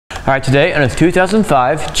Alright, today on a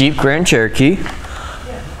 2005 Jeep Grand Cherokee,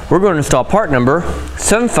 we're going to install part number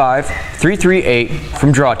 75338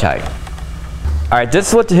 from Draw-Tite. Alright, this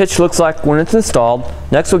is what the hitch looks like when it's installed.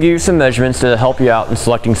 Next we'll give you some measurements to help you out in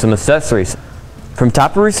selecting some accessories. From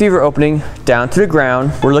top of receiver opening down to the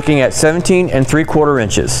ground, we're looking at 17 3/4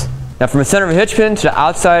 inches. Now from the center of a hitch pin to the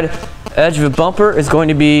outside edge of a bumper is going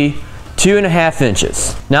to be 2.5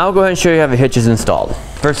 inches. Now I'll go ahead and show you how the hitch is installed.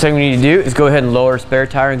 First thing we need to do is go ahead and lower a spare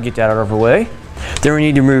tire and get that out of the way. Then we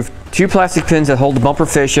need to remove 2 plastic pins that hold the bumper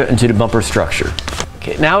fascia into the bumper structure.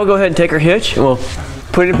 Okay, now we'll go ahead and take our hitch and we'll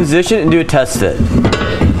put it in position and do a test fit.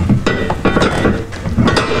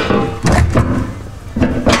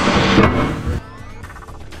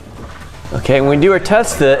 Okay, when we do our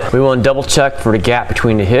test fit, we want to double check for the gap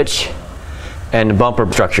between the hitch and the bumper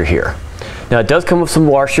structure here. Now it does come with some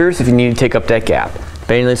washers if you need to take up that gap.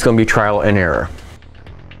 Mainly it's going to be trial and error.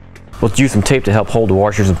 We'll use some tape to help hold the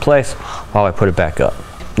washers in place while I put it back up.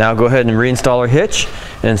 Now I'll go ahead and reinstall our hitch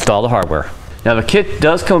and install the hardware. Now the kit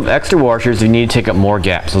does come with extra washers if you need to take up more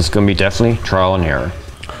gaps, so it's going to be definitely trial and error.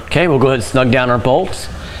 Okay, we'll go ahead and snug down our bolts,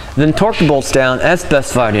 then torque the bolts down as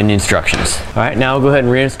specified in the instructions. Alright, now we'll go ahead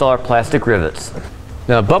and reinstall our plastic rivets.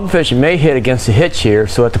 Now the bumper fascia may hit against the hitch here,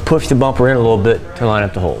 so I have to push the bumper in a little bit to line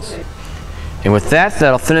up the holes. And with that,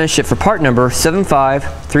 that'll finish it for part number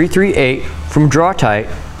 75338 from Draw-Tite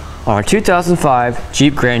on our 2005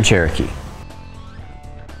 Jeep Grand Cherokee.